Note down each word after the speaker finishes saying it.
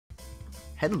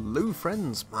Hello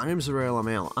friends, my name is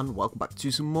Emile and welcome back to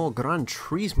some more Gran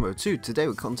Turismo 2. Today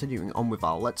we're continuing on with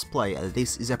our Let's Play.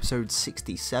 This is episode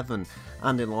 67,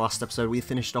 and in the last episode we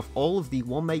finished off all of the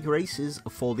one-make races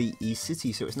for the East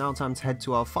City, so it's now time to head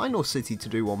to our final city to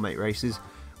do one-make races,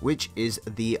 which is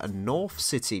the North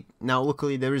City. Now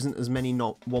luckily there isn't as many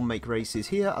one-make races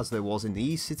here as there was in the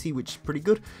East City, which is pretty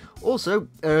good. Also,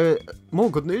 more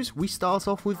good news, we start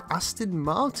off with Aston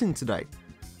Martin today.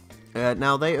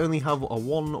 Now they only have a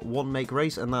one-make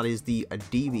race, and that is the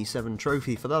DB7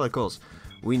 trophy. For that, of course,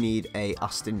 we need a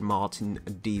Aston Martin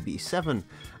DB7.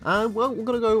 And well, we're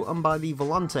gonna go and buy the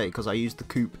Volante because I used the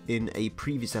coupe in a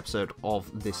previous episode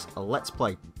of this Let's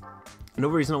Play.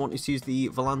 Another reason I want to use the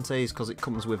Volante is because it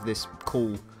comes with this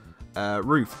cool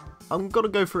roof. I'm gonna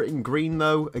go for it in green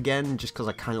though, again, just because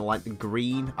I kind of like the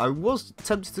green. I was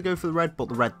tempted to go for the red, but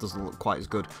the red doesn't look quite as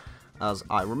good as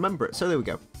I remember it. So there we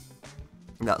go.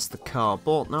 That's the car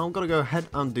bought. Now I'm going to go ahead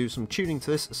and do some tuning to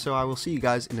this, so I will see you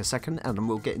guys in a second and then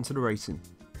we'll get into the racing.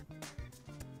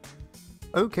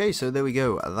 Okay, so there we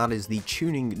go, that is the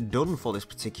tuning done for this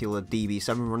particular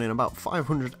DB7, running about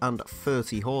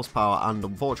 530 horsepower, and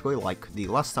unfortunately, like the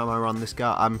last time I ran this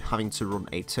car, I'm having to run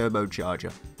a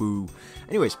turbocharger. Boo.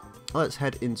 Anyways, let's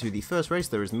head into the first race.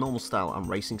 There is normal style and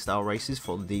racing style races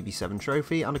for the DB7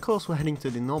 trophy, and of course we're heading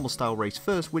to the normal style race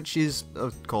first, which is,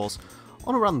 of course,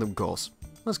 on a random course.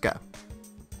 Let's go.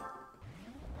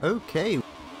 Okay, we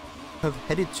have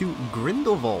headed to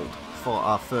Grindelwald for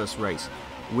our first race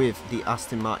with the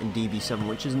Aston Martin DB7,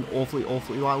 which is an awfully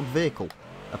loud vehicle,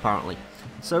 apparently.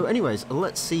 So anyways,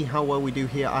 let's see how well we do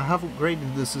here. I have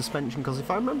upgraded the suspension because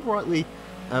if I remember rightly,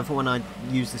 from when I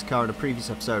used this car in a previous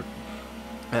episode,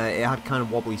 it had kind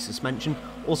of wobbly suspension.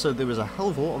 Also, there was a hell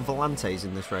of a lot of Volantes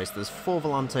in this race. There's 4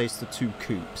 Volantes to 2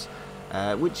 coupes,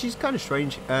 which is kind of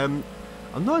strange.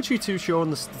 I'm not actually too sure on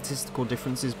the statistical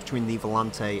differences between the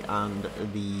Volante and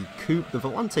the coupe. The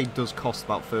Volante does cost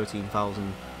about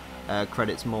 13,000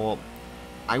 credits more.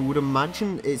 I would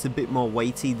imagine it's a bit more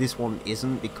weighty. This one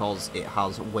isn't because it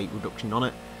has weight reduction on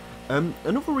it.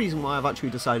 Another reason why I've actually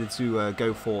decided to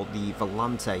go for the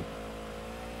Volante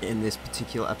in this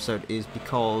particular episode is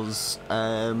because,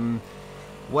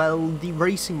 well, the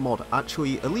racing mod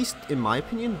actually, at least in my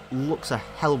opinion, looks a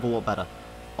hell of a lot better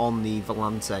on the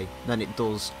Volante than it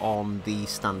does on the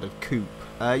standard coupe.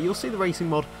 You'll see the racing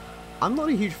mod. I'm not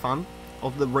a huge fan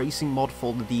of the racing mod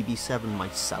for the DB7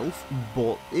 myself,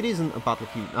 but it isn't a bad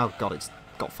looking. Oh god, it's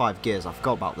got 5 gears, I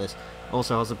forgot about this.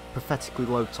 Also has a pathetically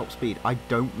low top speed. I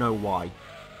don't know why.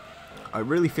 I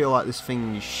really feel like this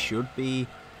thing should be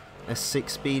a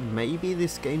 6-speed. Maybe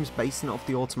this game's basing it off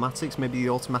the automatics. Maybe the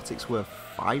automatics were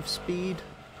 5-speed,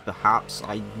 perhaps.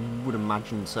 I would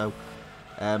imagine so.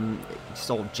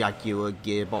 Sort of Jaguar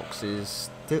gearboxes.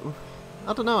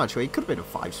 I don't know actually, it could have been a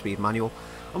 5-speed manual.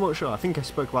 I'm not sure, I think I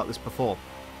spoke about this before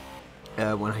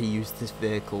when I used this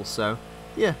vehicle, so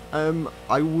yeah,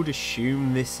 I would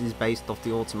assume this is based off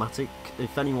the automatic.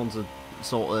 If anyone's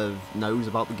sort of knows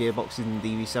about the gearboxes in the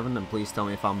DB7, then please tell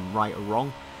me if I'm right or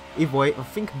wrong. Either way, I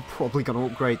think I'm probably going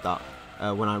to upgrade that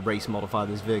when I race modify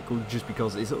this vehicle, just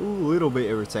because it's a little bit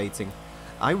irritating.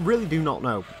 I really do not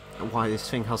know why this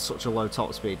thing has such a low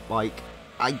top speed. Like,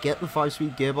 I get the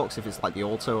 5-speed gearbox if it's like the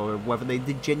auto, or whether they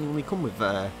did genuinely come with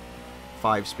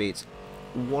 5 speeds.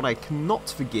 What I cannot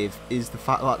forgive is the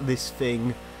fact that this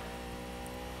thing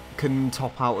can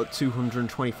top out at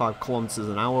 225 kilometers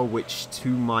an hour, which to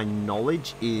my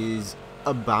knowledge is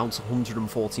about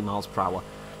 140 miles per hour.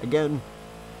 Again,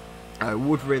 I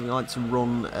would really like to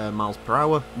run miles per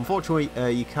hour. Unfortunately,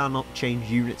 you cannot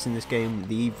change units in this game.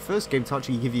 The first game to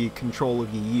actually give you control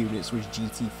of your units was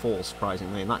GT4,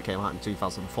 surprisingly, and that came out in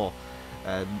 2004.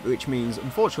 Which means,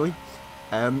 unfortunately,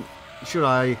 should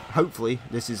I, hopefully,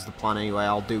 this is the plan anyway,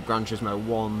 I'll do Gran Turismo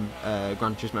 1,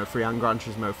 Gran Turismo 3 and Gran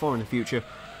Turismo 4 in the future.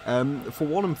 For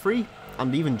 1 and 3,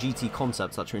 and even GT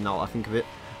Concepts actually, now that I think of it,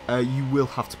 you will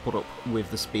have to put up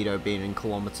with the speedo being in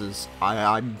kilometers.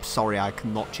 I'm sorry, I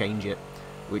cannot change it,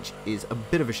 which is a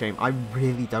bit of a shame. I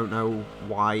really don't know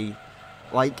why.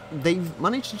 Like, they've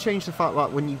managed to change the fact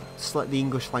that when you select the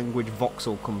English language,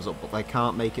 voxel comes up, but they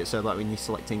can't make it so that when you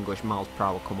select English, miles per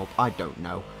hour come up. I don't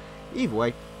know. Either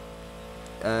way,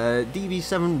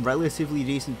 DB7 relatively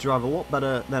decent to drive, a lot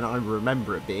better than I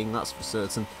remember it being, that's for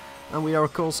certain. And we are,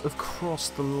 of course, across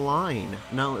the line.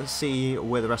 Now let's see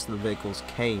where the rest of the vehicles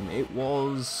came. It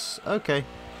was, okay,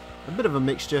 a bit of a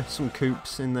mixture, some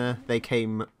coupes in there. They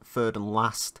came third and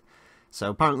last. So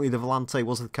apparently the Volante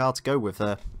was the car to go with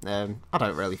there. I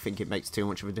don't really think it makes too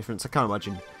much of a difference. I can't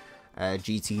imagine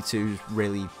GT2's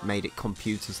really made it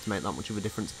computers to make that much of a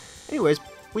difference. Anyways,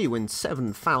 we win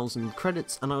 7,000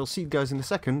 credits, and I'll see you guys in a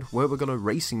second where we're going to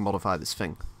racing modify this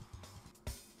thing.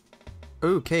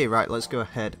 Okay, right, let's go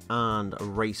ahead and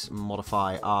race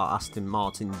modify our Aston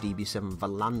Martin DB7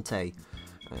 Volante.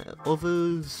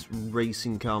 Others,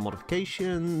 racing car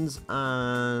modifications,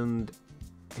 and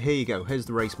here you go, here's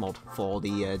the race mod for the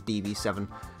DB7.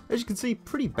 As you can see,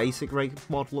 pretty basic race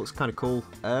mod, looks kind of cool.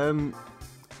 I'm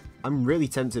really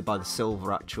tempted by the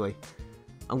silver actually.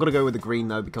 I'm going to go with the green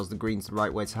though, because the green's the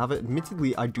right way to have it.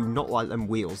 Admittedly, I do not like them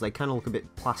wheels, they kind of look a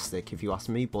bit plastic if you ask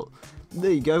me, but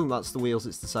there you go, that's the wheels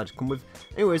it's decided to come with.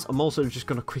 Anyways, I'm also just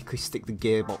going to quickly stick the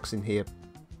gearbox in here,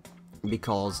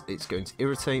 because it's going to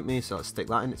irritate me, so let's stick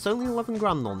that in. It's only 11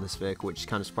 grand on this vehicle, which is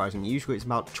kind of surprising. Usually it's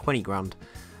about 20 grand,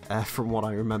 from what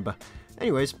I remember.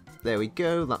 Anyways, there we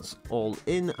go, that's all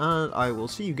in, and I will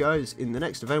see you guys in the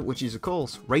next event, which is of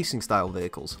course racing style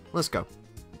vehicles. Let's go.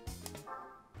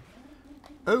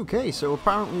 Okay, so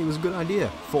apparently it was a good idea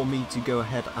for me to go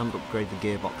ahead and upgrade the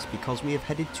gearbox, because we have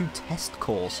headed to test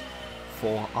course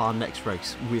for our next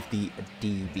race with the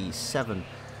DB7.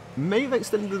 May have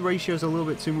extended the ratios a little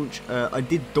bit too much. I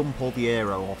did dump all the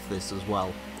aero off this as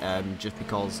well, just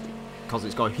because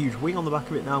it's got a huge wing on the back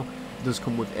of it now. It does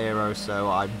come with aero, so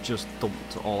I've just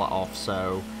dumped all that off.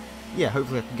 So yeah,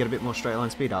 hopefully I can get a bit more straight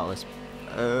line speed out of this.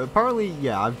 Apparently,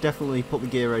 yeah, I've definitely put the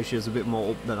gear ratios a bit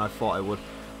more up than I thought I would.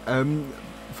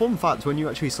 Fun fact, when you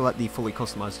actually select the fully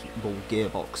customizable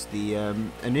gearbox, the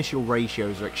initial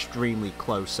ratios are extremely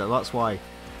close, so that's why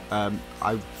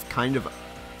I've kind of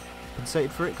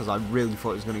compensated for it, because I really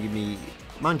thought it was going to give me,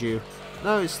 mind you,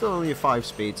 no, it's still only a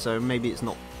 5-speed, so maybe it's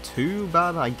not too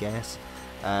bad, I guess.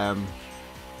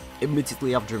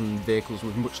 Admittedly, I've driven vehicles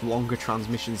with much longer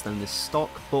transmissions than this stock,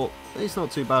 but it's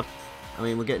not too bad. I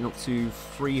mean, we're getting up to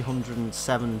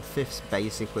 307/5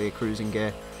 basically a cruising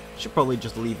gear. Should probably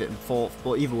just leave it in 4th,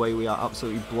 but either way we are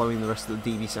absolutely blowing the rest of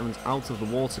the DB7s out of the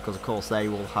water, because of course they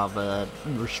will have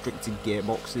restricted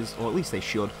gearboxes, or at least they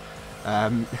should.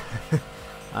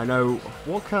 I know,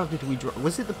 what car did we drive?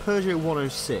 Was it the Peugeot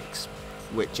 106,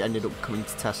 which ended up coming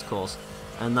to test course,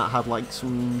 and that had like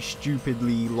some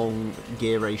stupidly long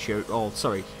gear ratio, oh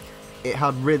sorry, it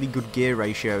had really good gear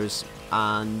ratios,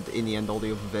 and in the end all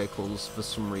the other vehicles for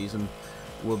some reason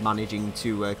were managing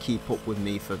to keep up with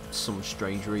me for some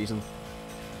strange reason.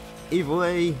 Either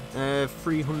way,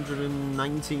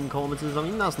 319 kilometers, I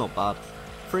mean that's not bad.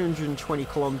 320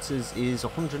 kilometers is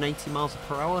 180 miles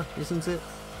per hour, isn't it?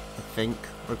 I think,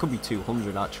 or it could be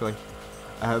 200 actually.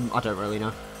 I don't really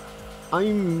know.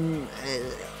 I'm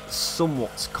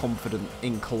somewhat confident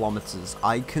in kilometers.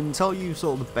 I can tell you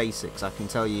sort of the basics. I can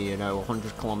tell you, you know,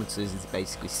 100 kilometers is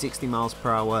basically 60 miles per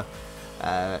hour,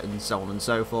 and so on and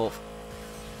so forth.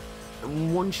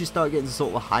 Once you start getting to sort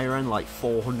of the higher end, like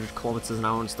 400 kilometers an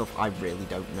hour and stuff, I really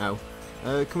don't know.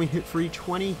 Can we hit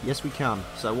 320? Yes, we can.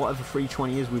 So whatever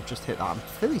 320 is, we've just hit that. I'm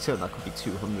fairly certain that could be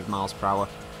 200 miles per hour.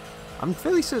 I'm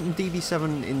fairly certain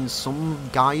DB7 in some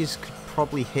guys could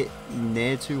probably hit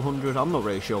near 200. I'm not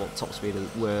really sure what top speed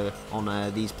were on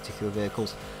these particular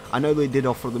vehicles. I know they did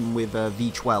offer them with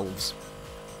V12s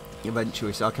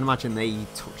eventually, so I can imagine they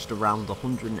touched around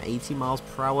 180 miles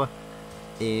per hour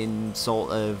in sort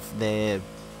of their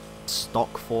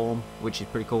stock form, which is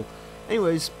pretty cool.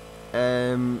 Anyways,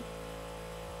 apparently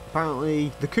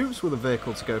the Coupes were the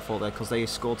vehicle to go for there, because they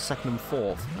scored 2nd and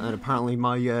 4th, and apparently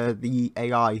my the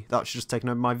AI that's just taken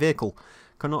over my vehicle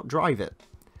cannot drive it.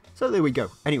 So there we go.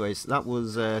 Anyways, that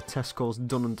was test course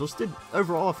done and dusted.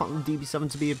 Overall, I found the DB7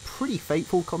 to be a pretty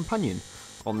faithful companion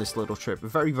on this little trip. A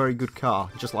very, very good car,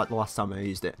 just like the last time I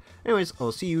used it. Anyways,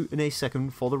 I'll see you in a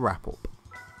second for the wrap-up.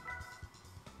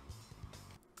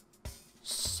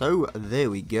 So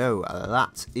there we go,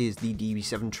 that is the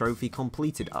DB7 trophy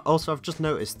completed. Also, I've just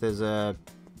noticed there's a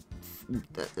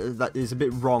that is a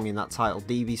bit wrong in that title.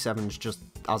 DB7's just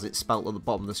as it's spelt at the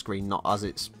bottom of the screen, not as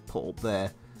it's put up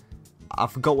there. I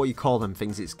forgot what you call them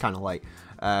things, it's kind of late.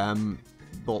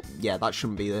 But yeah, that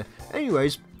shouldn't be there.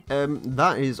 Anyways,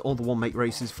 that is all the one-make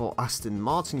races for Aston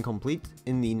Martin complete.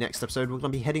 In the next episode, we're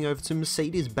going to be heading over to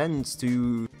Mercedes-Benz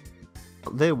to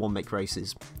their one-make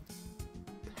races.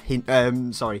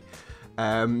 Sorry,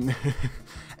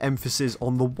 emphasis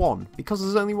on the one, because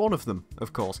there's only one of them,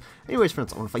 of course. Anyways,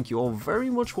 friends, I want to thank you all very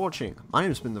much for watching. My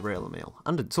name's been The Real Emile,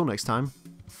 and until next time,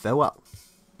 farewell.